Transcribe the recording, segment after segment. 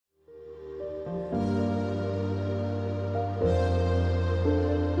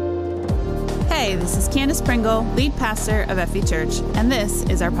this is Candace Pringle, lead pastor of FE Church, and this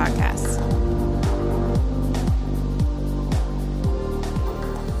is our podcast.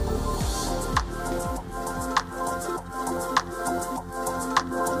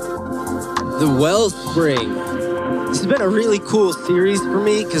 The Wellspring. This has been a really cool series for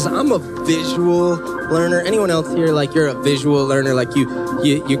me because I'm a visual learner. Anyone else here, like you're a visual learner, like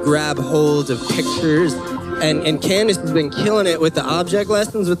you grab hold of pictures. And Candace has been killing it with the object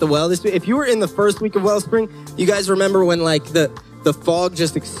lessons with the well this week. If you were in the first week of Wellspring, you guys remember when like the fog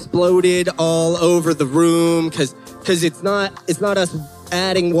just exploded all over the room because it's not us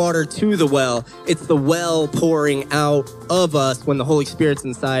adding water to the well. It's the well pouring out of us when the Holy Spirit's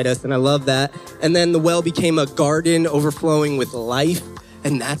inside us, and I love that. And then the well became a garden overflowing with life,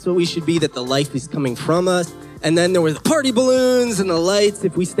 and that's what we should be, that the life is coming from us. And then there were the party balloons and the lights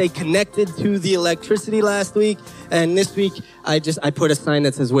if we stay connected to the electricity last week. And this week, I put a sign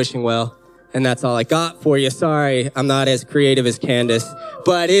that says wishing well. And that's all I got for you. Sorry, I'm not as creative as Candace.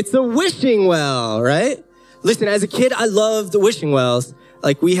 But it's a wishing well, right? Listen, as a kid, I loved the wishing wells.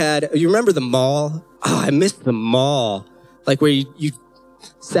 Like you remember the mall? Oh, I missed the mall. Like where you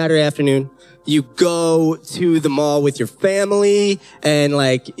Saturday afternoon, you go to the mall with your family and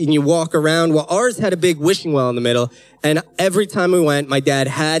you walk around. Well, ours had a big wishing well in the middle. And every time we went, my dad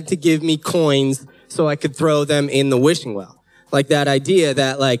had to give me coins so I could throw them in the wishing well. Like that idea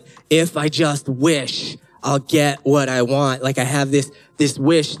that if I just wish, I'll get what I want. Like I have this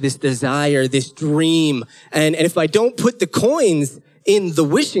wish, this desire, this dream. And if I don't put the coins in the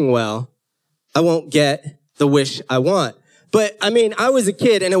wishing well, I won't get the wish I want. But I mean, I was a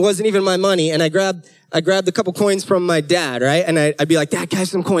kid and it wasn't even my money. And I grabbed a couple coins from my dad, right? And I'd be like, Dad, can I have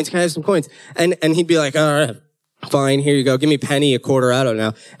some coins? Can I have some coins? And he'd be like, all right, fine, here you go. Give me a penny, a quarter, I don't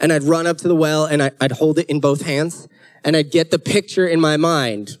know. And I'd run up to the well and I'd hold it in both hands and I'd get the picture in my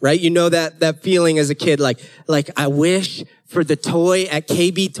mind, right? You know that feeling as a kid, like I wish for the toy at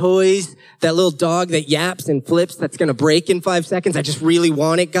KB Toys, that little dog that yaps and flips that's going to break in 5 seconds. I just really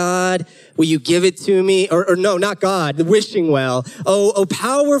want it, God. Will you give it to me? Or no, not God, the wishing well. Oh,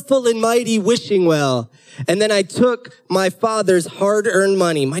 powerful and mighty wishing well. And then I took my father's hard-earned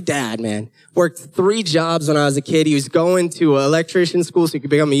money. My dad, man, worked 3 jobs when I was a kid. He was going to an electrician school so he could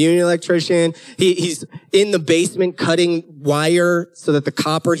become a union electrician. He's in the basement cutting wire so that the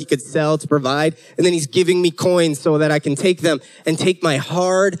copper he could sell to provide. And then he's giving me coins so that I can take them and take my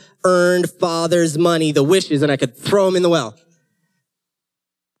hard-earned father's money, the wishes, and I could throw them in the well.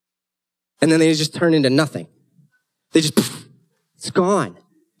 And then they just turn into nothing. They just, poof, it's gone.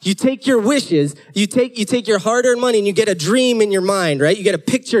 You take your wishes, you take your hard-earned money and you get a dream in your mind, right? You get a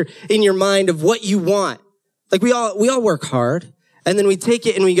picture in your mind of what you want. Like we all work hard and then we take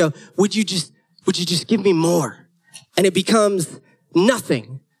it and we go, would you just give me more? And it becomes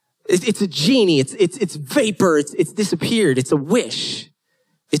nothing. It's a genie. It's vapor. It's disappeared. It's a wish.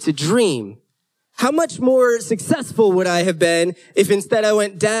 It's a dream. How much more successful would I have been if instead I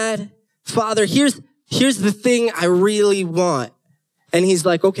went, Dad, Father, here's the thing I really want. And he's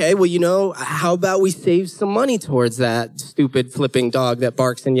like, okay, well, how about we save some money towards that stupid flipping dog that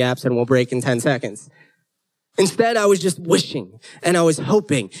barks and yaps and will break in 10 seconds. Instead, I was just wishing and I was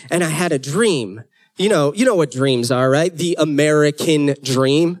hoping and I had a dream. You know what dreams are, right? The American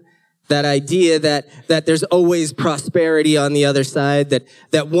dream. That idea that there's always prosperity on the other side,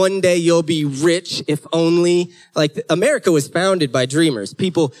 that one day you'll be rich if only. Like America was founded by dreamers,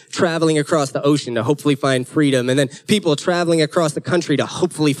 people traveling across the ocean to hopefully find freedom, and then people traveling across the country to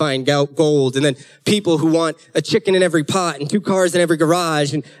hopefully find gold, and then people who want a chicken in every pot and 2 cars in every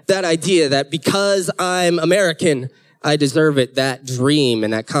garage, and that idea that because I'm American, I deserve it, that dream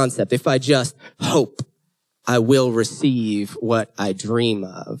and that concept. If I just hope, I will receive what I dream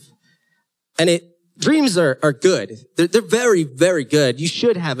of. And dreams are good. They're very, very good. You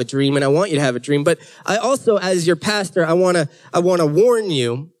should have a dream, and I want you to have a dream. But I also, as your pastor, I want to warn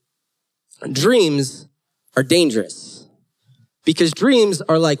you, dreams are dangerous. Because dreams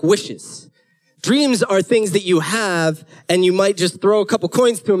are like wishes. Dreams are things that you have, and you might just throw a couple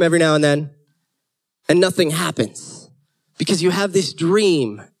coins to them every now and then, and nothing happens. Because you have this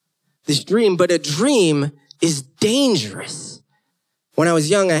dream. But a dream is dangerous. When I was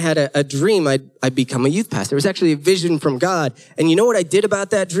young, I had a dream I'd become a youth pastor. It was actually a vision from God. And you know what I did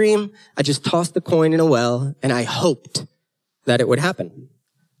about that dream? I just tossed the coin in a well and I hoped that it would happen.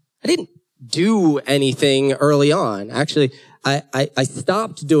 I didn't do anything early on. Actually, I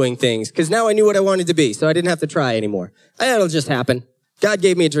stopped doing things because now I knew what I wanted to be. So I didn't have to try anymore. It'll just happen. God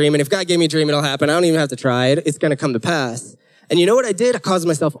gave me a dream. And if God gave me a dream, it'll happen. I don't even have to try it. It's going to come to pass. And you know what I did? I caused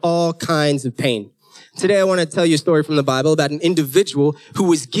myself all kinds of pain. Today, I want to tell you a story from the Bible about an individual who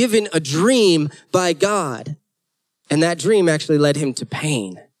was given a dream by God. And that dream actually led him to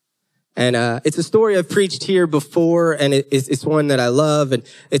pain. And it's a story I've preached here before, and it's one that I love, and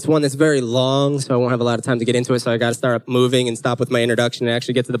it's one that's very long, so I won't have a lot of time to get into it, so I got to start moving and stop with my introduction and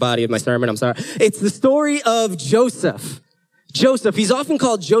actually get to the body of my sermon. I'm sorry. It's the story of Joseph. Joseph, he's often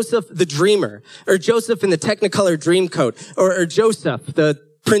called Joseph the Dreamer, or Joseph in the Technicolor Dreamcoat, or Joseph, the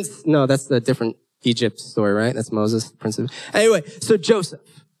prince. No, that's the different Egypt story, right? That's Moses, prince of... Anyway, so Joseph.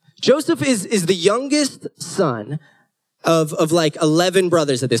 Joseph is the youngest son of like 11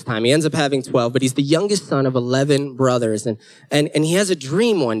 brothers at this time. He ends up having 12, but he's the youngest son of 11 brothers. And he has a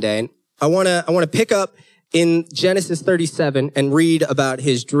dream one day. And I want to pick up in Genesis 37 and read about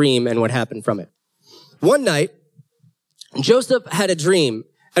his dream and what happened from it. One night, Joseph had a dream,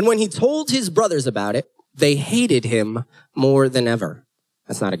 and when he told his brothers about it, they hated him more than ever.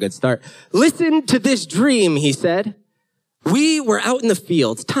 That's not a good start. Listen to this dream, he said. We were out in the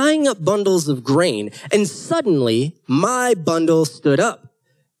fields tying up bundles of grain, and suddenly my bundle stood up,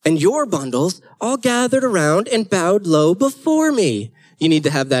 and your bundles all gathered around and bowed low before me. You need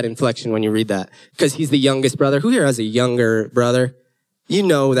to have that inflection when you read that, because he's the youngest brother. Who here has a younger brother? You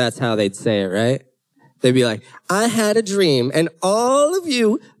know that's how they'd say it, right? They'd be like, I had a dream, and all of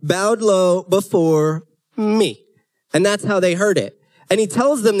you bowed low before me. And that's how they heard it. And he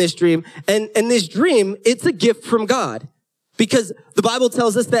tells them this dream, and this dream, it's a gift from God. Because the Bible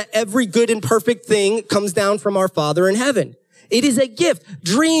tells us that every good and perfect thing comes down from our Father in heaven. It is a gift.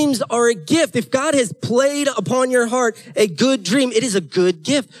 Dreams are a gift. If God has played upon your heart a good dream, it is a good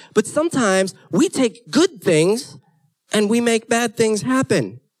gift. But sometimes we take good things and we make bad things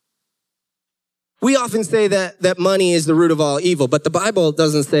happen. We often say that money is the root of all evil, but the Bible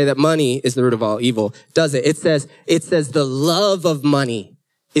doesn't say that money is the root of all evil, does it? It says the love of money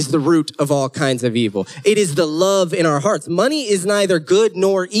is the root of all kinds of evil. It is the love in our hearts. Money is neither good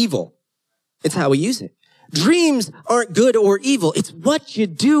nor evil. It's how we use it. Dreams aren't good or evil. It's what you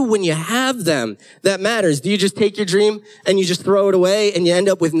do when you have them that matters. Do you just take your dream and you just throw it away and you end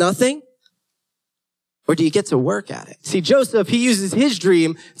up with nothing? Or do you get to work at it? See, Joseph, he uses his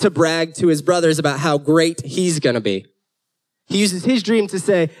dream to brag to his brothers about how great he's going to be. He uses his dream to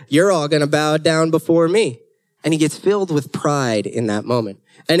say, you're all going to bow down before me. And he gets filled with pride in that moment.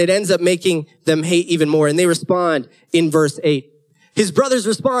 And it ends up making them hate even more. And they respond in verse 8. His brothers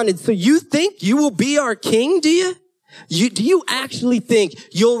responded, so you think you will be our king, do you? Do you actually think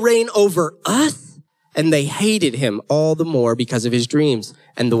you'll reign over us? And they hated him all the more because of his dreams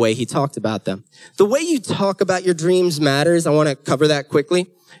and the way he talked about them. The way you talk about your dreams matters. I want to cover that quickly.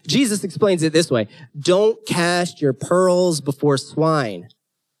 Jesus explains it this way. Don't cast your pearls before swine.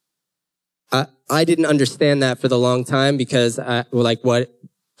 I didn't understand that for the long time because what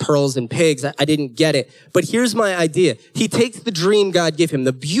pearls and pigs, I didn't get it. But here's my idea. He takes the dream God gave him,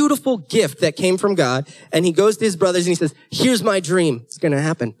 the beautiful gift that came from God, and he goes to his brothers and he says, here's my dream. It's going to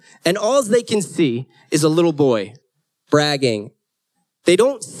happen. And all they can see is a little boy bragging. They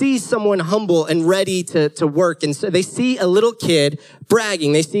don't see someone humble and ready to work. And so they see a little kid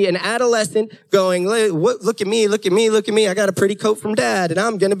bragging. They see an adolescent going, look at me, look at me, look at me. I got a pretty coat from dad and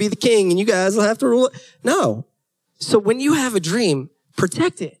I'm going to be the king and you guys will have to rule. No. So when you have a dream,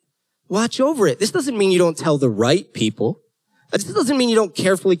 protect it. Watch over it. This doesn't mean you don't tell the right people. This doesn't mean you don't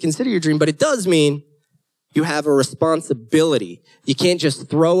carefully consider your dream, but it does mean you have a responsibility. You can't just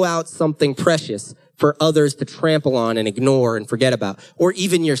throw out something precious for others to trample on and ignore and forget about, or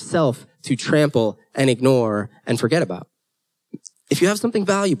even yourself to trample and ignore and forget about. If you have something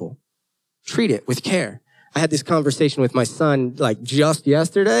valuable, treat it with care. I had this conversation with my son just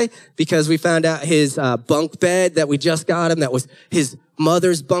yesterday because we found out his bunk bed that we just got him, that was his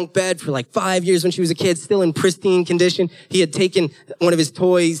mother's bunk bed for 5 years when she was a kid, still in pristine condition. He had taken one of his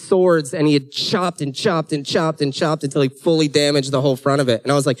toy swords and he had chopped and chopped and chopped and chopped until he fully damaged the whole front of it.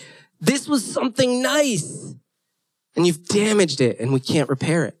 And I was like, this was something nice, and you've damaged it, and we can't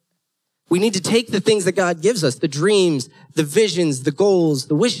repair it. We need to take the things that God gives us, the dreams, the visions, the goals,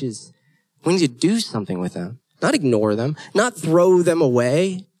 the wishes. We need to do something with them, not ignore them, not throw them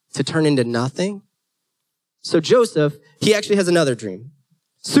away to turn into nothing. So Joseph, he actually has another dream.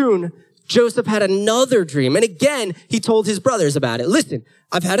 Soon, Joseph had another dream, and again, he told his brothers about it. Listen,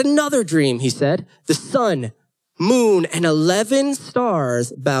 I've had another dream, he said. The sun, moon, and 11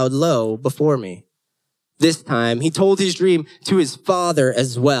 stars bowed low before me. This time, he told his dream to his father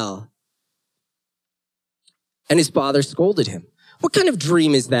as well. And his father scolded him. What kind of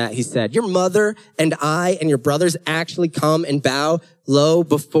dream is that? He said, your mother and I and your brothers actually come and bow low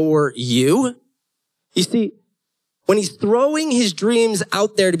before you? You see, when he's throwing his dreams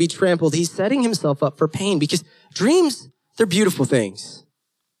out there to be trampled, he's setting himself up for pain because dreams, they're beautiful things,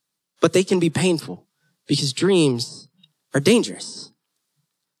 but they can be painful because dreams are dangerous.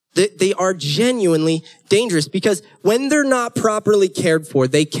 They are genuinely dangerous because when they're not properly cared for,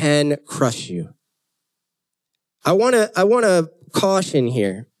 they can crush you. I want to caution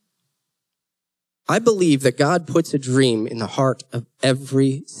here. I believe that God puts a dream in the heart of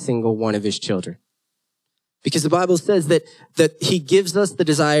every single one of his children. Because the Bible says that he gives us the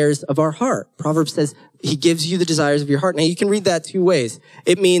desires of our heart. Proverbs says he gives you the desires of your heart. Now you can read that two ways.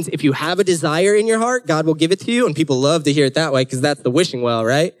 It means if you have a desire in your heart, God will give it to you. And people love to hear it that way because that's the wishing well,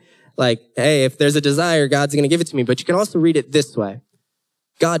 right? Like, hey, if there's a desire, God's going to give it to me. But you can also read it this way.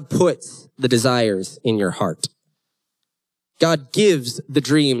 God puts the desires in your heart. God gives the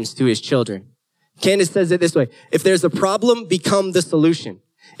dreams to his children. Candace says it this way. If there's a problem, become the solution.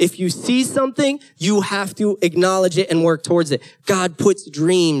 If you see something, you have to acknowledge it and work towards it. God puts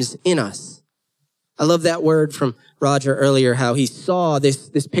dreams in us. I love that word from Roger earlier, how he saw this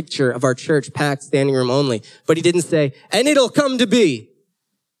picture of our church packed, standing room only. But he didn't say, and it'll come to be.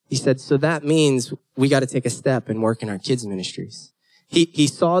 He said, so that means we got to take a step and work in our kids' ministries. He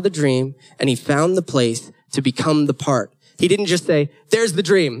saw the dream and he found the place to become the part. He didn't just say, there's the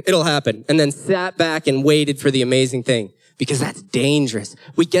dream, it'll happen, and then sat back and waited for the amazing thing, because that's dangerous.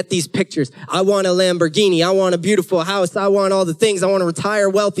 We get these pictures. I want a Lamborghini. I want a beautiful house. I want all the things. I want to retire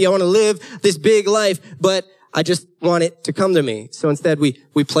wealthy. I want to live this big life, but I just want it to come to me. So instead, we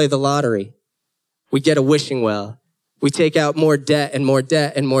play the lottery. We get a wishing well. We take out more debt and more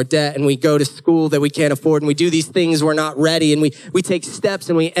debt and more debt, and we go to school that we can't afford, and we do these things we're not ready, and we take steps,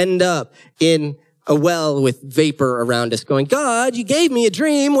 and we end up in a well with vapor around us going, God, you gave me a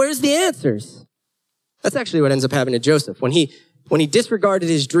dream. Where's the answers? That's actually what ends up happening to Joseph. When he disregarded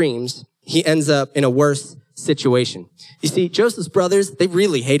his dreams, he ends up in a worse situation. You see, Joseph's brothers, they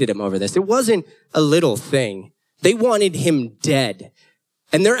really hated him over this. It wasn't a little thing. They wanted him dead.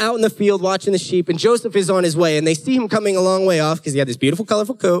 And they're out in the field watching the sheep, and Joseph is on his way, and they see him coming a long way off because he had this beautiful,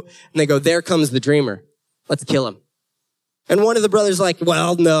 colorful coat, and they go, there comes the dreamer. Let's kill him. And one of the brothers like,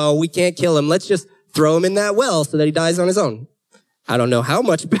 well, no, we can't kill him. Let's just throw him in that well so that he dies on his own. I don't know how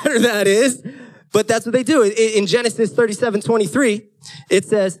much better that is, but that's what they do. In Genesis 37:23, it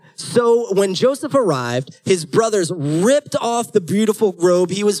says, so when Joseph arrived, his brothers ripped off the beautiful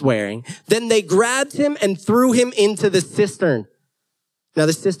robe he was wearing. Then they grabbed him and threw him into the cistern. Now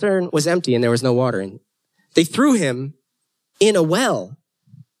the cistern was empty and there was no water in it. They threw him in a well.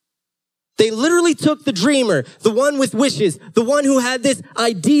 They literally took the dreamer, the one with wishes, the one who had this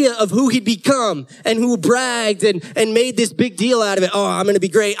idea of who he'd become and who bragged and made this big deal out of it. Oh, I'm going to be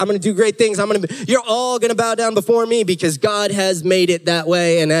great. I'm going to do great things. You're all going to bow down before me because God has made it that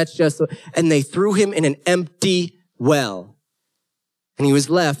way. And that's just, and they threw him in an empty well. And he was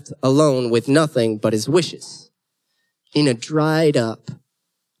left alone with nothing but his wishes in a dried up,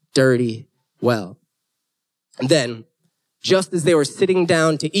 dirty well. And then, just as they were sitting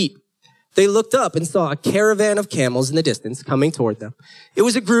down to eat, they looked up and saw a caravan of camels in the distance coming toward them. It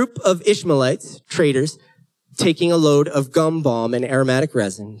was a group of Ishmaelites, traders, taking a load of gum balm and aromatic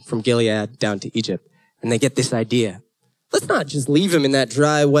resin from Gilead down to Egypt. And they get this idea. Let's not just leave him in that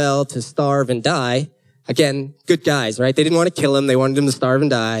dry well to starve and die. Again, good guys, right? They didn't want to kill him. They wanted him to starve and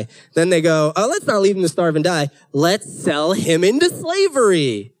die. Then they go, oh, let's not leave him to starve and die. Let's sell him into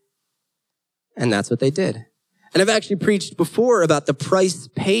slavery. And that's what they did. And I've actually preached before about the price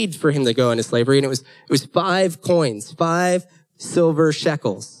paid for him to go into slavery. And it was 5 coins, 5 silver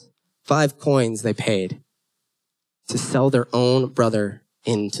shekels, 5 coins they paid to sell their own brother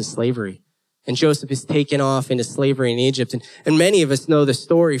into slavery. And Joseph is taken off into slavery in Egypt. And many of us know the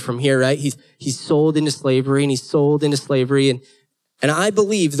story from here, right? He's sold into slavery and he's sold into slavery. And I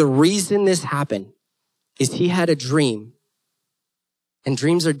believe the reason this happened is he had a dream. And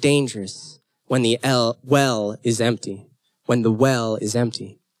dreams are dangerous when the well is empty, when the well is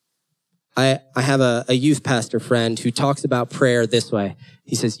empty. I have a youth pastor friend who talks about prayer this way.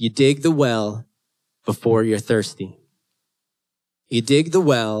 He says, you dig the well before you're thirsty. You dig the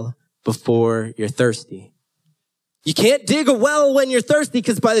well before you're thirsty. You can't dig a well when you're thirsty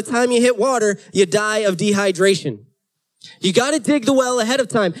because by the time you hit water, you die of dehydration. You got to dig the well ahead of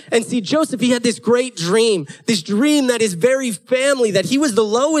time. And see, Joseph, he had this great dream, this dream that his very family that he was the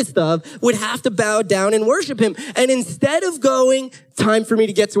lowest of would have to bow down and worship him. And instead of going, time for me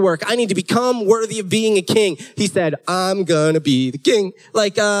to get to work, I need to become worthy of being a king, he said, I'm going to be the king.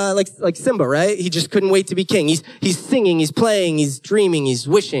 Like Simba, right? He just couldn't wait to be king. He's singing, he's playing, he's dreaming, he's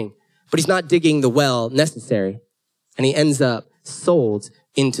wishing, but he's not digging the well necessary. And he ends up sold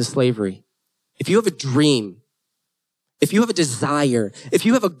into slavery. If you have a dream, if you have a desire, if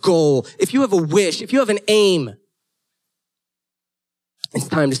you have a goal, if you have a wish, if you have an aim, it's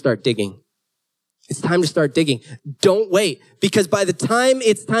time to start digging. It's time to start digging. Don't wait, because by the time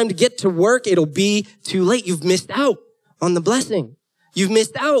it's time to get to work, it'll be too late. You've missed out on the blessing. You've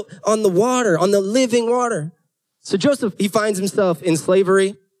missed out on the water, on the living water. So Joseph, he finds himself in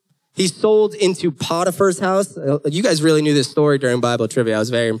slavery. He's sold into Potiphar's house. You guys really knew this story during Bible trivia. I was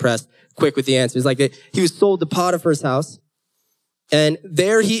very impressed. Quick with the answers. Like he was sold to Potiphar's house. And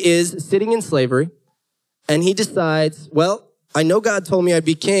there he is sitting in slavery. And he decides, well, I know God told me I'd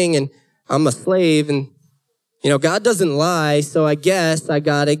be king and I'm a slave. And, God doesn't lie. So I guess I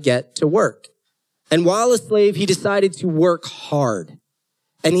got to get to work. And while a slave, he decided to work hard.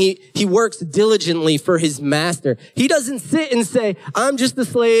 And he works diligently for his master. He doesn't sit and say, I'm just a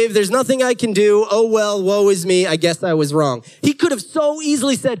slave. There's nothing I can do. Oh, well, woe is me. I guess I was wrong. He could have so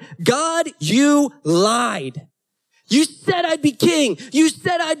easily said, God, you lied. You said I'd be king. You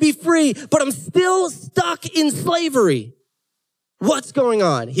said I'd be free, but I'm still stuck in slavery. What's going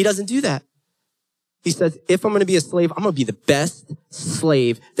on? He doesn't do that. He says, if I'm going to be a slave, I'm going to be the best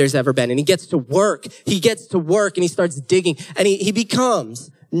slave there's ever been. And he gets to work. He gets to work and he starts digging and he becomes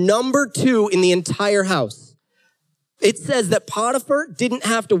number 2 in the entire house. It says that Potiphar didn't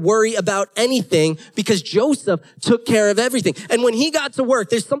have to worry about anything because Joseph took care of everything. And when he got to work,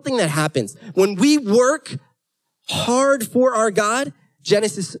 there's something that happens. When we work hard for our God,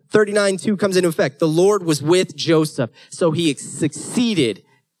 Genesis 39:2 comes into effect. The Lord was with Joseph, so he succeeded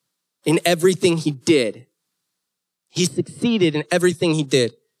in everything he did. He succeeded in everything he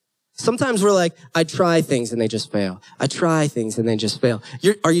did. Sometimes we're like, I try things and they just fail. I try things and they just fail.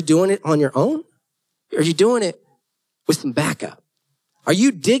 Are you doing it on your own? Are you doing it with some backup? Are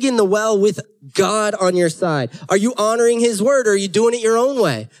you digging the well with God on your side? Are you honoring his word or are you doing it your own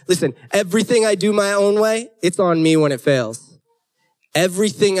way? Listen, everything I do my own way, it's on me when it fails.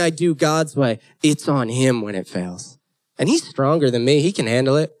 Everything I do God's way, it's on him when it fails. And he's stronger than me. He can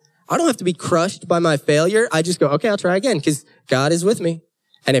handle it. I don't have to be crushed by my failure. I just go, okay, I'll try again because God is with me.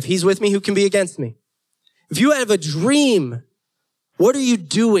 And if he's with me, who can be against me? If you have a dream, what are you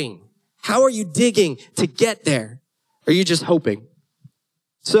doing? How are you digging to get there? Or are you just hoping?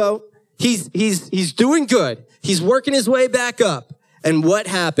 So he's doing good. He's working his way back up. And what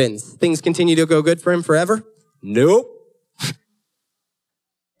happens? Things continue to go good for him forever? Nope.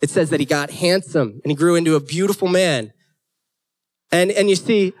 It says that he got handsome and he grew into a beautiful man. And you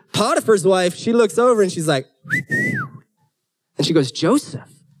see, Potiphar's wife, she looks over and she's like, and she goes, Joseph,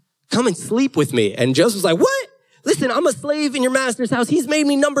 come and sleep with me. And Joseph's like, what? Listen, I'm a slave in your master's house. He's made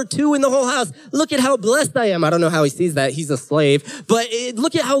me number 2 in the whole house. Look at how blessed I am. I don't know how he sees that. He's a slave. But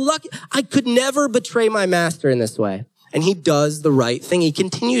look at how lucky. I could never betray my master in this way. And he does the right thing. He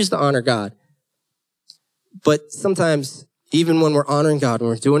continues to honor God. But sometimes, even when we're honoring God, when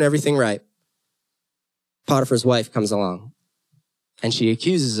we're doing everything right, Potiphar's wife comes along. And she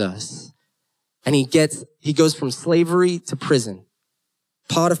accuses us. And he goes from slavery to prison.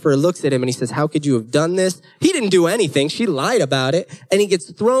 Potiphar looks at him and he says, how could you have done this? He didn't do anything. She lied about it. And he gets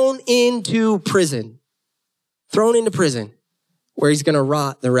thrown into prison. Thrown into prison where he's going to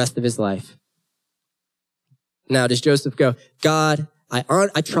rot the rest of his life. Now, does Joseph go, God,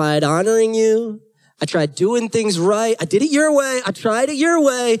 I tried honoring you. I tried doing things right. I did it your way. I tried it your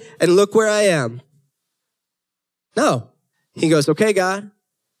way. And look where I am. No. He goes, okay, God,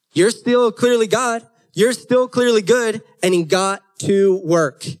 you're still clearly God. You're still clearly good. And he got to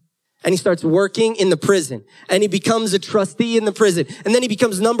work. And he starts working in the prison. And he becomes a trustee in the prison. And then he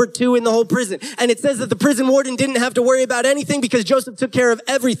becomes number 2 in the whole prison. And it says that the prison warden didn't have to worry about anything because Joseph took care of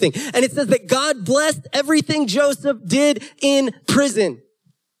everything. And it says that God blessed everything Joseph did in prison.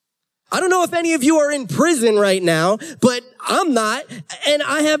 I don't know if any of you are in prison right now, but I'm not, and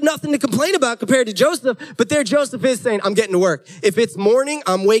I have nothing to complain about compared to Joseph, but there Joseph is saying, I'm getting to work. If it's morning,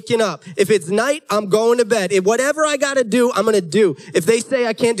 I'm waking up. If it's night, I'm going to bed. If whatever I got to do, I'm going to do. If they say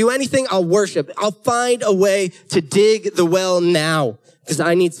I can't do anything, I'll worship. I'll find a way to dig the well now because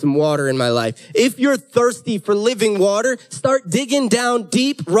I need some water in my life. If you're thirsty for living water, start digging down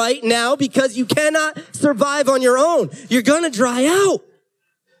deep right now because you cannot survive on your own. You're going to dry out.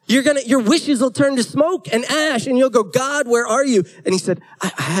 Your wishes will turn to smoke and ash and you'll go, God, where are you? And he said, I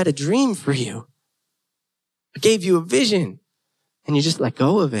had a dream for you. I gave you a vision and you just let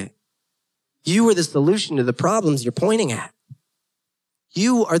go of it. You are the solution to the problems you're pointing at.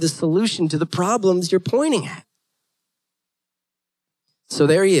 You are the solution to the problems you're pointing at. So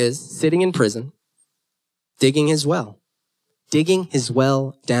there he is sitting in prison, digging his well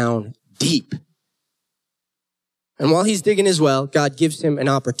down deep. And while he's digging his well, God gives him an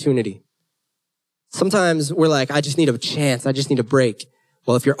opportunity. Sometimes we're like, I just need a chance. I just need a break.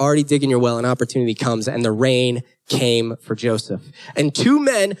 Well, if you're already digging your well, an opportunity comes, and the rain came for Joseph. And two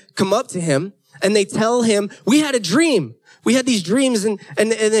men come up to him and they tell him, we had a dream. We had these dreams and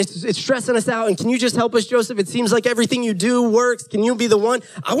it's stressing us out. And can you just help us, Joseph? It seems like everything you do works. Can you be the one?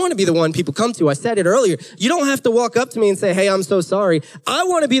 I want to be the one people come to. I said it earlier. You don't have to walk up to me and say, hey, I'm so sorry. I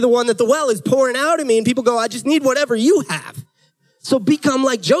want to be the one that the well is pouring out of me. And people go, I just need whatever you have. So become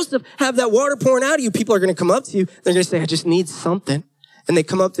like Joseph, have that water pouring out of you. People are going to come up to you. They're going to say, I just need something. And they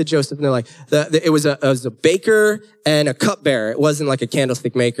come up to Joseph and they're like, it was a baker and a cupbearer. It wasn't like a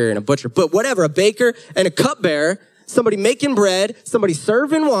candlestick maker and a butcher, but whatever, a baker and a cupbearer, somebody making bread, somebody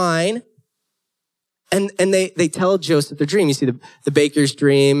serving wine. And they tell Joseph their dream. You see the baker's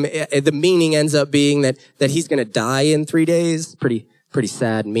dream. The meaning ends up being that he's going to die in 3 days. Pretty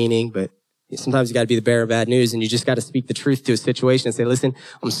sad meaning, but sometimes you got to be the bearer of bad news and you just got to speak the truth to a situation and say, listen,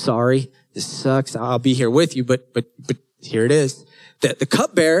 I'm sorry. This sucks. I'll be here with you, but here it is. The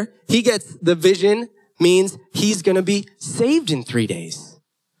cupbearer, he gets the vision, means he's going to be saved in 3 days.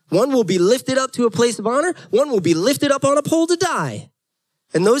 One will be lifted up to a place of honor. One will be lifted up on a pole to die.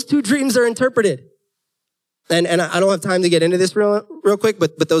 And those two dreams are interpreted. And I don't have time to get into this real quick,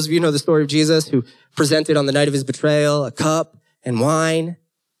 but those of you who know the story of Jesus, who presented on the night of his betrayal a cup and wine.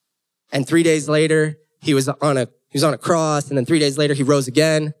 And 3 days later, he was on a cross. And then 3 days later, he rose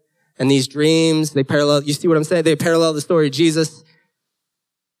again. And these dreams, they parallel, you see what I'm saying? They parallel the story of Jesus.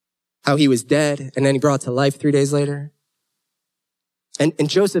 How he was dead and then he brought to life 3 days later. And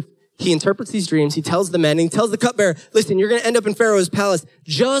Joseph, he interprets these dreams. He tells the men, and he tells the cupbearer, listen, you're going to end up in Pharaoh's palace.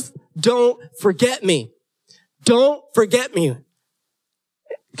 Just don't forget me. Don't forget me.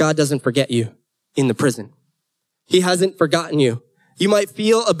 God doesn't forget you in the prison. He hasn't forgotten you. You might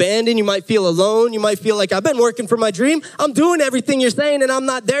feel abandoned. You might feel alone. You might feel like I've been working for my dream. I'm doing everything you're saying and I'm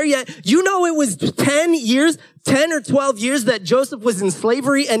not there yet. You know, it was 10 or 12 years that Joseph was in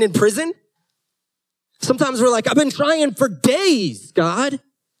slavery and in prison. Sometimes we're like, I've been trying for days, God.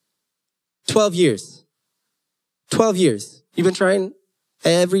 12 years. 12 years. You've been trying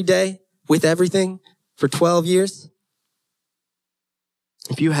every day with everything for 12 years.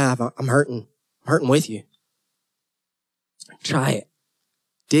 If you have, I'm hurting. I'm hurting with you. Try it.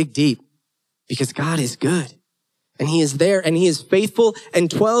 Dig deep, because God is good and he is there and he is faithful.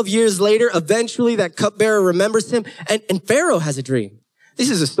 And 12 years later, eventually that cupbearer remembers him and Pharaoh has a dream. This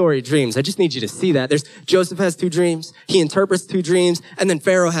is a story of dreams. I just need you to see that. Joseph has two dreams. He interprets two dreams, and then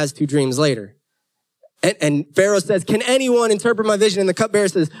Pharaoh has two dreams later. And Pharaoh says, can anyone interpret my vision? And the cupbearer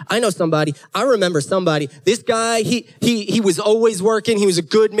says, I know somebody. I remember somebody. This guy, he was always working. He was a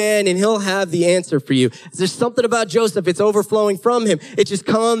good man, and he'll have the answer for you. There's something about Joseph. It's overflowing from him. It just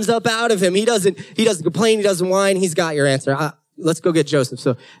comes up out of him. He doesn't complain. He doesn't whine. He's got your answer. Let's go get Joseph.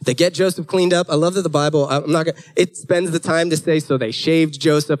 So they get Joseph cleaned up. I love that the Bible, it spends the time to say, so they shaved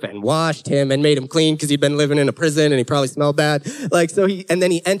Joseph and washed him and made him clean because he'd been living in a prison and he probably smelled bad. And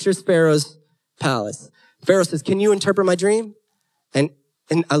then he enters Pharaoh's palace. Pharaoh says, can you interpret my dream? And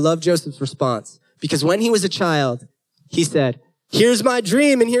I love Joseph's response, because when he was a child, he said, here's my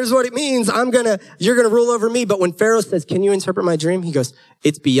dream and here's what it means. You're going to rule over me. But when Pharaoh says, can you interpret my dream? He goes,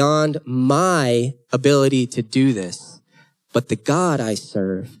 it's beyond my ability to do this, but the God I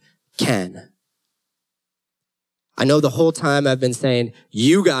serve can. I know the whole time I've been saying,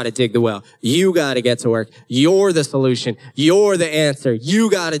 you got to dig the well. You got to get to work. You're the solution. You're the answer. You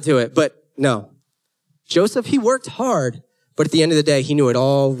got to do it. But no. Joseph, he worked hard, but at the end of the day, he knew it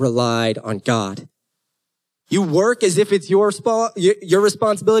all relied on God. You work as if it's your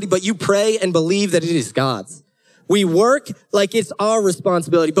responsibility, but you pray and believe that it is God's. We work like it's our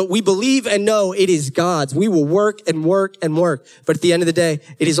responsibility, but we believe and know it is God's. We will work and work and work. But at the end of the day,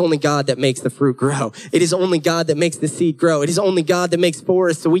 it is only God that makes the fruit grow. It is only God that makes the seed grow. It is only God that makes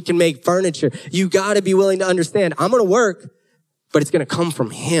forests so we can make furniture. You got to be willing to understand, I'm going to work, but it's going to come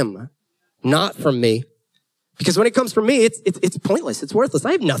from him, not from me. Because when it comes from me, it's pointless. It's worthless.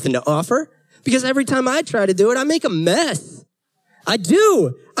 I have nothing to offer, because every time I try to do it, I make a mess. I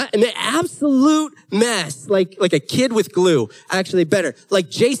do. I'm an absolute mess. Like a kid with glue. Actually, better.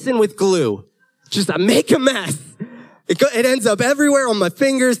 Like Jason with glue. I make a mess. It ends up everywhere on my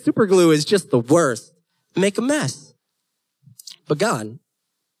fingers. Super glue is just the worst. Make a mess. But God,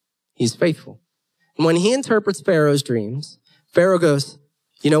 he's faithful. And when he interprets Pharaoh's dreams, Pharaoh goes,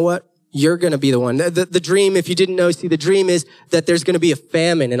 you know what? You're going to be the one. The dream, if you didn't know, the dream is that there's going to be a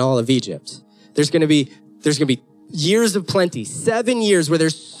famine in all of Egypt. There's going to be years of plenty, 7 years where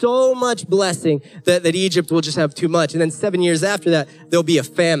there's so much blessing that Egypt will just have too much. And then 7 years after that, there'll be a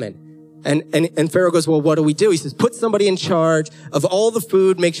famine. And Pharaoh goes, well, what do we do? He says, put somebody in charge of all the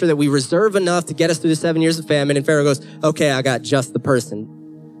food, make sure that we reserve enough to get us through the 7 years of famine. And Pharaoh goes, okay, I got just the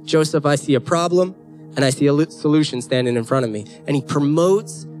person. Joseph, I see a problem and I see a solution standing in front of me. And he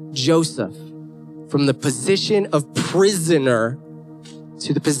promotes Joseph from the position of prisoner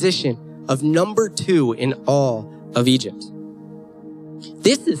to the position of number 2 in all of Egypt.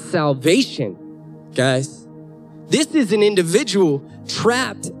 This is salvation, guys. This is an individual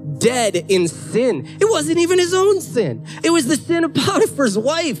trapped, dead in sin. It wasn't even his own sin. It was the sin of Potiphar's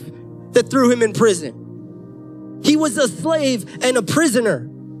wife that threw him in prison. He was a slave and a prisoner.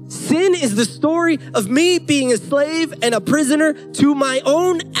 Sin is the story of me being a slave and a prisoner to my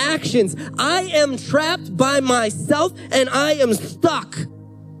own actions. I am trapped by myself and I am stuck.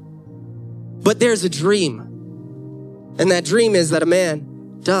 But there's a dream. And that dream is that a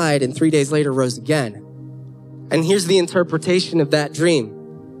man died and 3 days later rose again. And here's the interpretation of that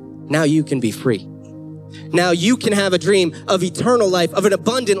dream. Now you can be free. Now you can have a dream of eternal life, of an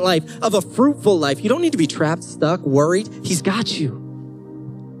abundant life, of a fruitful life. You don't need to be trapped, stuck, worried. He's got you.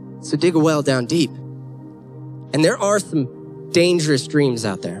 So dig a well down deep. And there are some dangerous dreams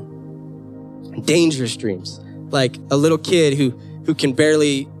out there. Dangerous dreams. Like a little kid who can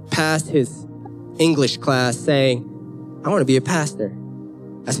barely pass his English class saying, I want to be a pastor.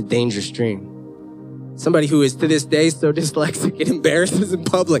 That's a dangerous dream. Somebody who is to this day so dyslexic it embarrasses in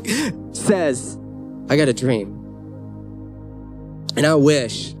public says, I got a dream. And I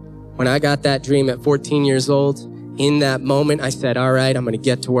wish when I got that dream at 14 years old, in that moment, I said, all right, I'm going to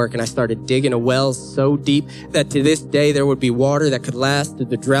get to work. And I started digging a well so deep that to this day, there would be water that could last through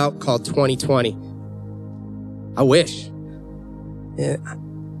the drought called 2020. I wish. Yeah.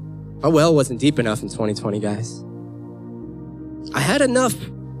 My well wasn't deep enough in 2020, guys. I had enough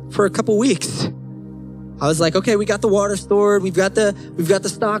for a couple weeks. I was like, okay, we got the water stored. We've got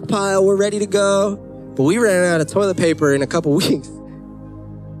the stockpile. We're ready to go. But we ran out of toilet paper in a couple weeks.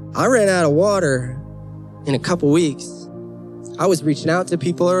 I ran out of water in a couple weeks. I was reaching out to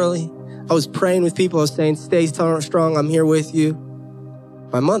people early. I was praying with people. I was saying, stay strong. I'm here with you.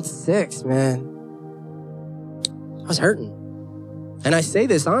 By month 6, man, I was hurting. And I say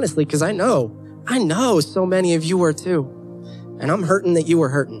this honestly because I know so many of you were too. And I'm hurting that you were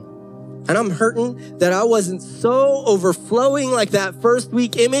hurting. And I'm hurting that I wasn't so overflowing like that first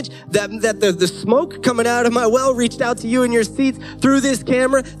week image that the smoke coming out of my well reached out to you in your seats through this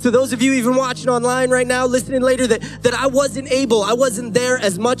camera. To those of you even watching online right now, listening later, that I wasn't there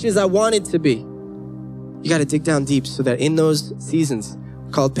as much as I wanted to be. You got to dig down deep so that in those seasons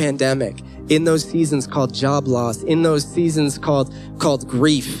called pandemic, in those seasons called job loss, in those seasons called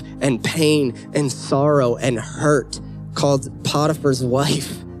grief and pain and sorrow and hurt, called Potiphar's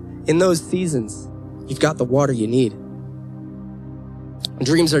wife, in those seasons, you've got the water you need.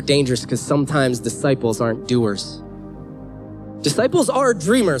 Dreams are dangerous because sometimes disciples aren't doers. Disciples are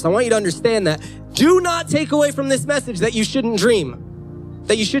dreamers. I want you to understand that. Do not take away from this message that you shouldn't dream,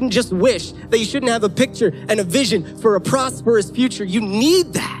 that you shouldn't just wish, that you shouldn't have a picture and a vision for a prosperous future. You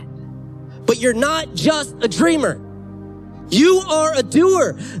need that. But you're not just a dreamer. You are a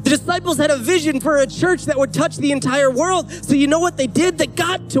doer. The disciples had a vision for a church that would touch the entire world. So you know what they did? They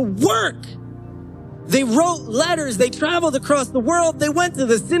got to work. They wrote letters. They traveled across the world. They went to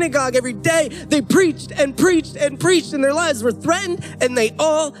the synagogue every day. They preached and preached and preached, and their lives were threatened, and they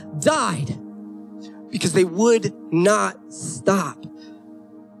all died because they would not stop.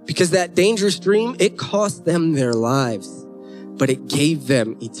 Because that dangerous dream, it cost them their lives, but it gave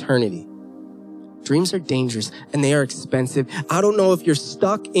them eternity. Dreams are dangerous and they are expensive. I don't know if you're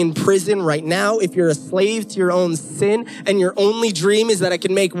stuck in prison right now, if you're a slave to your own sin and your only dream is that I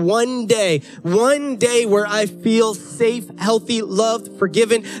can make one day where I feel safe, healthy, loved,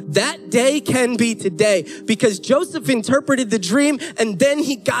 forgiven. That day can be today because Joseph interpreted the dream and then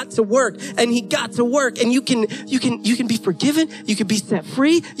he got to work and you can be forgiven. You can be set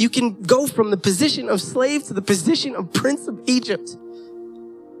free. You can go from the position of slave to the position of Prince of Egypt.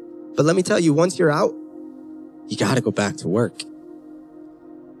 But let me tell you, once you're out, you got to go back to work.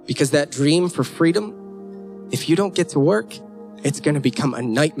 Because that dream for freedom, if you don't get to work, it's going to become a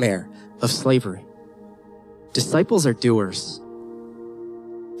nightmare of slavery. Disciples are doers.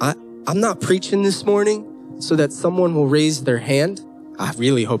 I'm not preaching this morning so that someone will raise their hand. I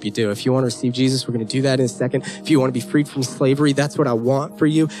really hope you do. If you want to receive Jesus, we're going to do that in a second. If you want to be freed from slavery, that's what I want for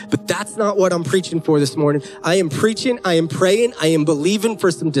you. But that's not what I'm preaching for this morning. I am preaching, I am praying, I am believing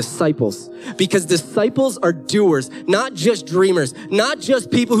for some disciples. Because disciples are doers, not just dreamers, not just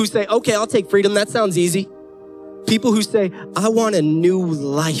people who say, okay, I'll take freedom. That sounds easy. People who say, I want a new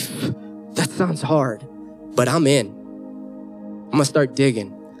life. That sounds hard, but I'm in. I'm going to start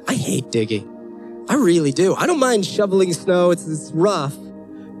digging. I hate digging. I really do. I don't mind shoveling snow. It's rough.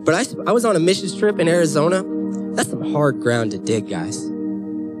 But I was on a missions trip in Arizona. That's some hard ground to dig, guys.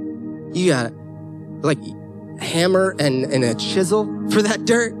 You got like a hammer and a chisel for that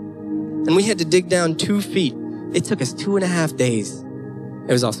dirt. And we had to dig down 2 feet. It took us 2.5 days.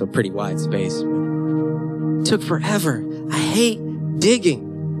 It was also a pretty wide space. It took forever. I hate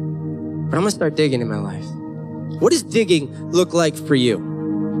digging. But I'm gonna start digging in my life. What does digging look like for you?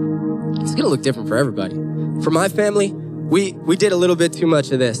 It's gonna look different for everybody. For my family, we did a little bit too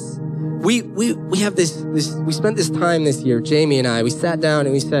much of this. We have this we spent this time this year, Jamie and I, we sat down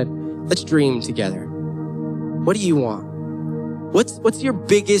and we said, let's dream together. What do you want? What's your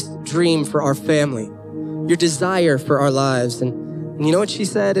biggest dream for our family? Your desire for our lives? And you know what she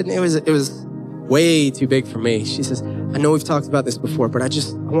said? And it was way too big for me. She says, I know we've talked about this before, but I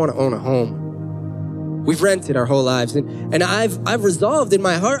want to own a home. We've rented our whole lives. And I've resolved in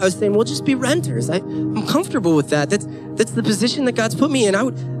my heart, I was saying, we'll just be renters. I'm comfortable with that. That's the position that God's put me in. I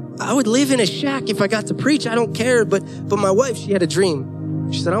would live in a shack if I got to preach. I don't care. But my wife, she had a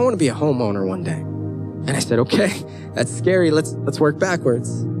dream. She said, I want to be a homeowner one day. And I said, okay, that's scary. Let's work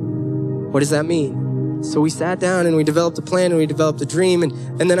backwards. What does that mean? So we sat down and we developed a plan and we developed a dream.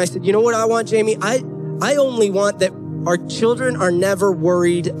 And then I said, you know what I want, Jamie? I only want that our children are never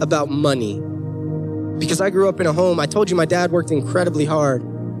worried about money. Because I grew up in a home, I told you my dad worked incredibly hard,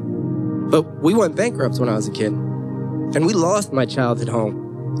 but we went bankrupt when I was a kid. And we lost my childhood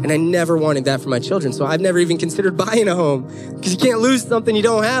home. And I never wanted that for my children. So I've never even considered buying a home because you can't lose something you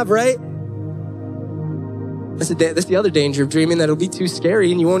don't have, right? That's the other danger of dreaming, that it'll be too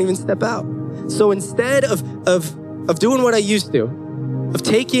scary and you won't even step out. So instead of doing what I used to, of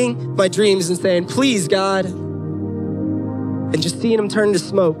taking my dreams and saying, please, God, and just seeing them turn to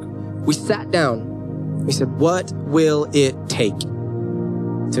smoke, we sat down. We said, what will it take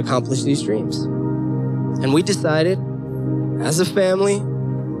to accomplish these dreams? And we decided as a family,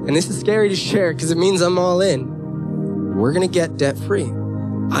 and this is scary to share because it means I'm all in, we're going to get debt free.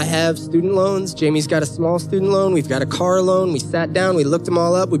 I have student loans. Jamie's got a small student loan. We've got a car loan. We sat down, we looked them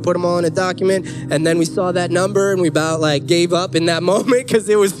all up, we put them all in a document, and then we saw that number and we about gave up in that moment because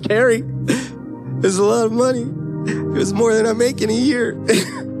it was scary. It was a lot of money. It was more than I make in a year.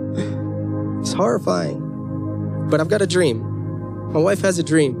 It's horrifying. But I've got a dream. My wife has a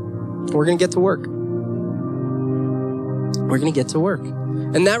dream. We're going to get to work. We're going to get to work.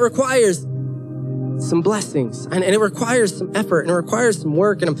 And that requires some blessings. And it requires some effort. And it requires some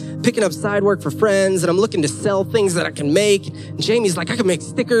work. And I'm picking up side work for friends. And I'm looking to sell things that I can make. And Jamie's like, I can make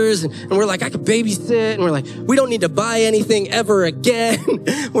stickers. And we're like, I can babysit. And we're like, we don't need to buy anything ever again.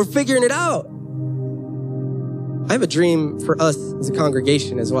 We're figuring it out. I have a dream for us as a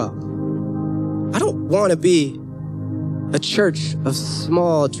congregation as well. I don't want to be a church of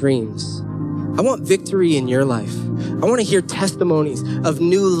small dreams. I want victory in your life. I want to hear testimonies of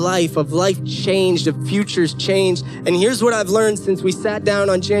new life, of life changed, of futures changed. And here's what I've learned since we sat down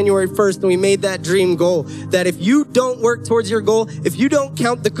on January 1st and we made that dream goal, that if you don't work towards your goal, if you don't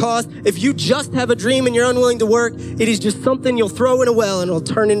count the cost, if you just have a dream and you're unwilling to work, it is just something you'll throw in a well and it'll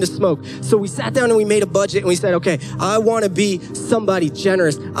turn into smoke. So we sat down and we made a budget and we said, okay, I want to be somebody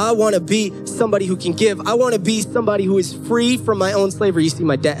generous. I want to be somebody who can give. I want to be somebody who is free from my own slavery. You see,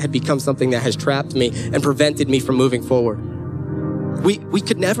 my debt had become something that has trapped me and prevented me from moving forward. We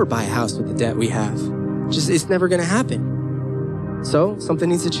could never buy a house with the debt we have. It's never going to happen. So something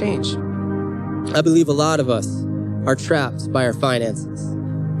needs to change. I believe a lot of us are trapped by our finances.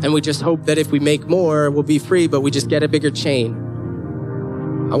 And we just hope that if we make more, we'll be free, but we just get a bigger chain.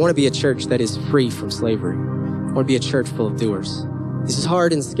 I want to be a church that is free from slavery. I want to be a church full of doers. This is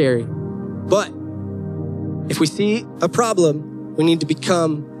hard and scary. But if we see a problem, we need to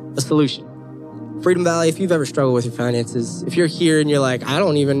become a solution. Freedom Valley, if you've ever struggled with your finances, if you're here and you're like, I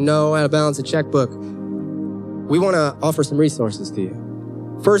don't even know how to balance a checkbook, we want to offer some resources to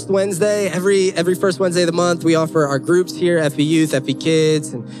you. First Wednesday, every first Wednesday of the month, we offer our groups here, FE Youth, FE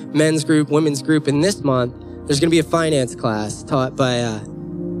Kids, and men's group, women's group. And this month, there's going to be a finance class taught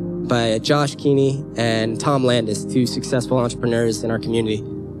by Josh Keeney and Tom Landis, two successful entrepreneurs in our community.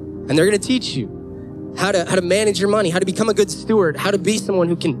 And they're going to teach you how to manage your money, how to become a good steward, how to be someone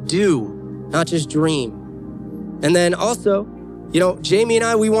who can do, not just dream. And then also, Jamie and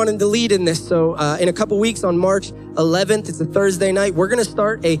I, we wanted to lead in this. So in a couple weeks on March 11th, it's a Thursday night, we're going to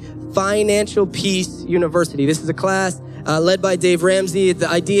start a Financial Peace University. This is a class led by Dave Ramsey. The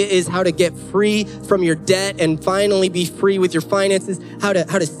idea is how to get free from your debt and finally be free with your finances, how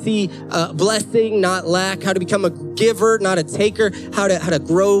to see blessing, not lack, how to become a giver, not a taker, how to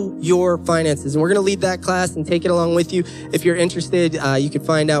grow your finances. And we're going to lead that class and take it along with you. If you're interested, you can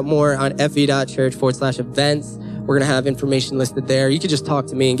find out more on fe.church/events. We're going to have information listed there. You can just talk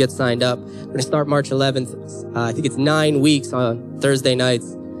to me and get signed up. We're going to start March 11th. I think it's 9 weeks on Thursday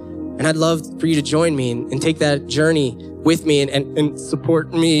nights. And I'd love for you to join me and take that journey with me and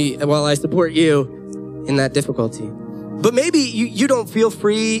support me while I support you in that difficulty. But maybe you don't feel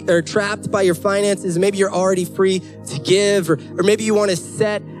free or trapped by your finances. Maybe you're already free to give, or maybe you want to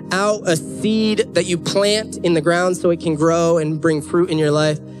set out a seed that you plant in the ground so it can grow and bring fruit in your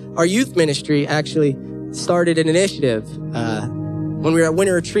life. Our youth ministry actually started an initiative when we were at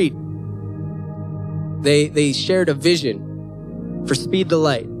Winter Retreat. They shared a vision for Speed the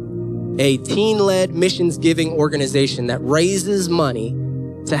Light, a teen-led missions-giving organization that raises money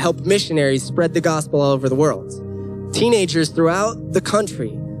to help missionaries spread the gospel all over the world. Teenagers throughout the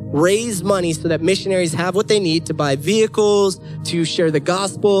country raise money so that missionaries have what they need to buy vehicles, to share the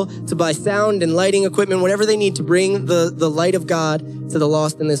gospel, to buy sound and lighting equipment, whatever they need to bring the light of God to the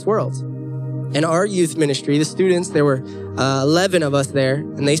lost in this world. And our youth ministry, the students, there were 11 of us there,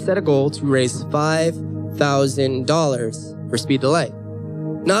 and they set a goal to raise $5,000 for Speed the Light.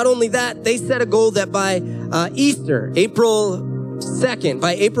 Not only that, they set a goal that by Easter, April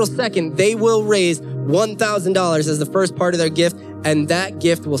 2nd, they will raise $1,000 as the first part of their gift, and that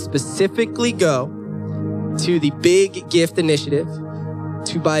gift will specifically go to the Big Gift Initiative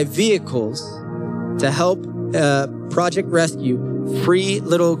to buy vehicles to help Project Rescue free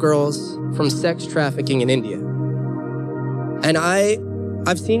little girls from sex trafficking in India. And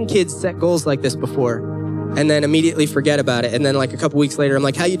I've seen kids set goals like this before and then immediately forget about it. And then like a couple weeks later, I'm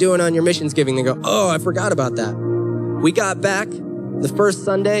like, how you doing on your missions giving? They go, oh, I forgot about that. We got back the first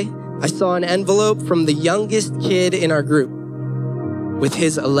Sunday. I saw an envelope from the youngest kid in our group with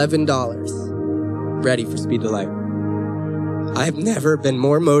his $11 ready for Speed the Light. I've never been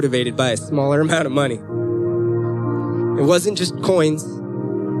more motivated by a smaller amount of money. It wasn't just coins.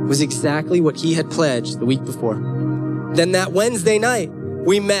 It was exactly what he had pledged the week before. Then that Wednesday night,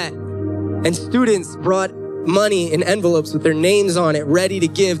 we met, and students brought money in envelopes with their names on it, ready to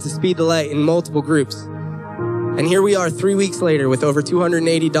give to Speed the Light in multiple groups. And here we are 3 weeks later with over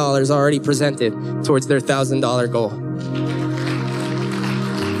 $280 already presented towards their $1,000 goal.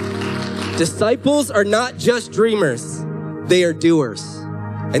 Disciples are not just dreamers, they are doers.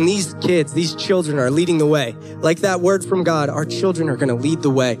 And these kids, these children are leading the way. Like that word from God, our children are going to lead the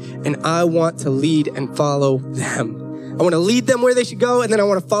way. And I want to lead and follow them. I want to lead them where they should go, and then I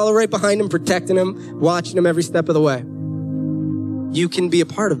want to follow right behind them, protecting them, watching them every step of the way. You can be a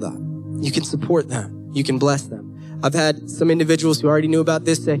part of that. You can support them. You can bless them. I've had some individuals who already knew about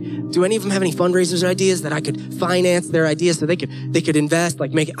this say, do any of them have any fundraisers ideas that I could finance their ideas so they could invest,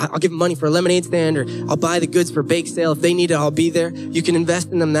 like I'll give them money for a lemonade stand, or I'll buy the goods for bake sale. If they need it, I'll be there. You can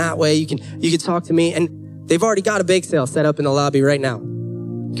invest in them that way. You can talk to me, and they've already got a bake sale set up in the lobby right now.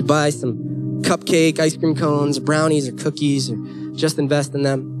 You could buy some cupcake, ice cream cones, brownies, or cookies, or just invest in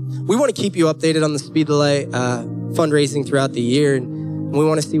them. We want to keep you updated on the Speed the Light fundraising throughout the year, and we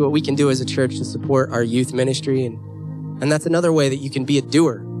want to see what we can do as a church to support our youth ministry. And that's another way that you can be a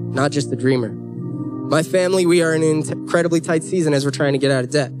doer, not just a dreamer. My family, we are in an incredibly tight season as we're trying to get out of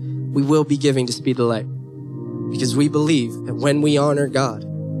debt. We will be giving to Speed the Light because we believe that when we honor God,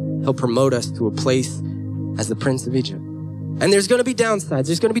 He'll promote us to a place as the Prince of Egypt. And there's going to be downsides.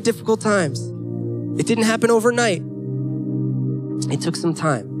 There's going to be difficult times. It didn't happen overnight. It took some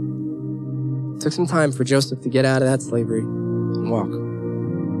time. It took some time for Joseph to get out of that slavery and walk.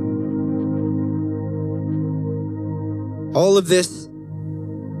 All of this,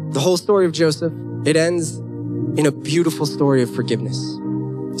 the whole story of Joseph, it ends in a beautiful story of forgiveness.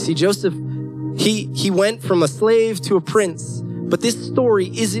 See, Joseph, he went from a slave to a prince, but this story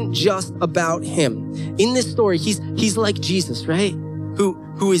isn't just about him. In this story, he's like Jesus, right?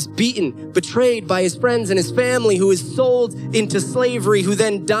 Who is beaten, betrayed by his friends and his family, who is sold into slavery, who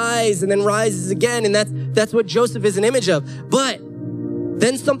then dies and then rises again. And that's what Joseph is an image of. But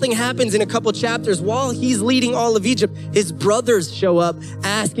then something happens in a couple chapters. While he's leading all of Egypt, his brothers show up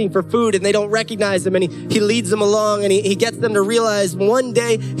asking for food, and they don't recognize him, and he leads them along, and he gets them to realize one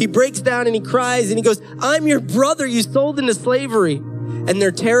day he breaks down and he cries and he goes, I'm your brother you sold into slavery. And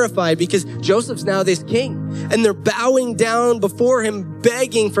they're terrified because Joseph's now this king, and they're bowing down before him,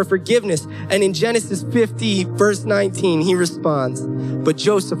 begging for forgiveness. And in Genesis 50, verse 19, he responds, but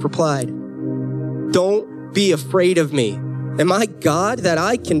Joseph replied, don't be afraid of me. Am I God that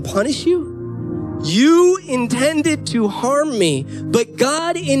I can punish you? You intended to harm me, but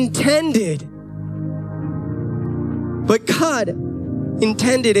God intended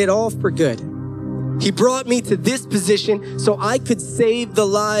it all for good. He brought me to this position so I could save the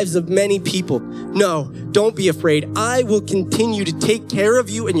lives of many people. No, don't be afraid. I will continue to take care of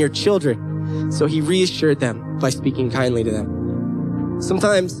you and your children. So he reassured them by speaking kindly to them.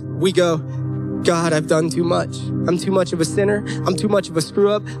 Sometimes we go, God, I've done too much. I'm too much of a sinner. I'm too much of a screw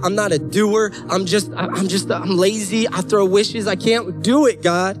up. I'm not a doer. I'm lazy. I throw wishes. I can't do it,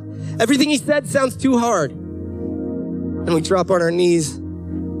 God. Everything he said sounds too hard. And we drop on our knees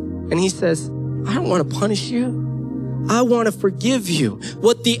and he says, I don't want to punish you. I want to forgive you.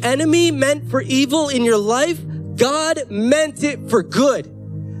 What the enemy meant for evil in your life, God meant it for good.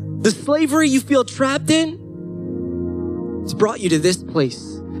 The slavery you feel trapped in, it's brought you to this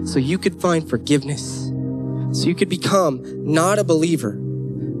place so you could find forgiveness, so you could become not a believer,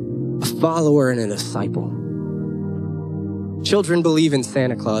 a follower and a disciple. Children believe in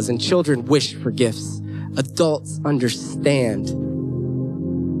Santa Claus and children wish for gifts. Adults understand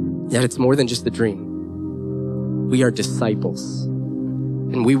that it's more than just a dream. We are disciples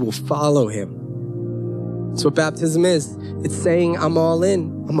and we will follow him. That's what baptism is. It's saying, I'm all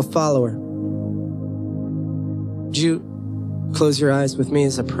in. I'm a follower. Would you close your eyes with me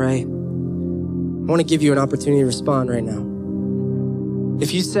as I pray? I want to give you an opportunity to respond right now.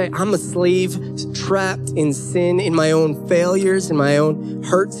 If you say, I'm a slave trapped in sin, in my own failures, in my own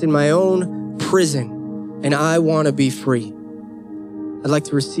hurts, in my own prison, and I want to be free. I'd like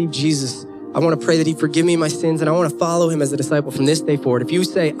to receive Jesus. I want to pray that he forgive me my sins, and I want to follow him as a disciple from this day forward. If you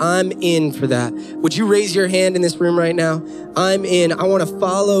say, I'm in for that, would you raise your hand in this room right now? I'm in. I want to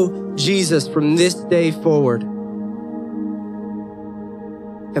follow Jesus from this day forward.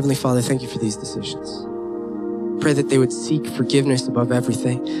 Heavenly Father, thank you for these decisions. Pray that they would seek forgiveness above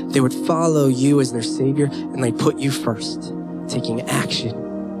everything. They would follow you as their Savior, and they'd put you first, taking action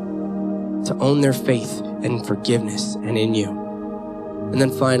to own their faith and forgiveness and in you. And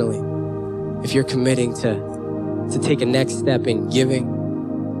then finally, if you're committing to take a next step in giving,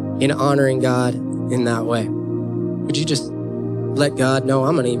 in honoring God in that way, would you just let God know?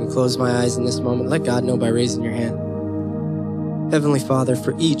 I'm going to even close my eyes in this moment. Let God know by raising your hand. Heavenly Father,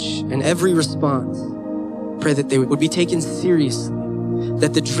 for each and every response, pray that they would be taken seriously,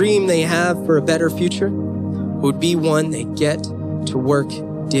 that the dream they have for a better future would be one they get to work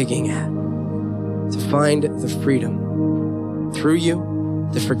digging at, to find the freedom through you,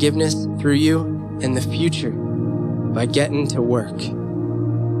 the forgiveness through you, and the future by getting to work.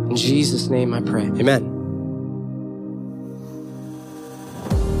 In Jesus' name I pray. Amen.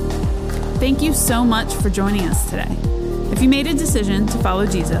 Thank you so much for joining us today. If you made a decision to follow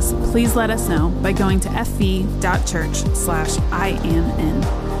Jesus, please let us know by going to fv.church/IamIn.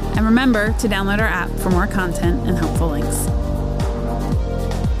 And remember to download our app for more content and helpful links.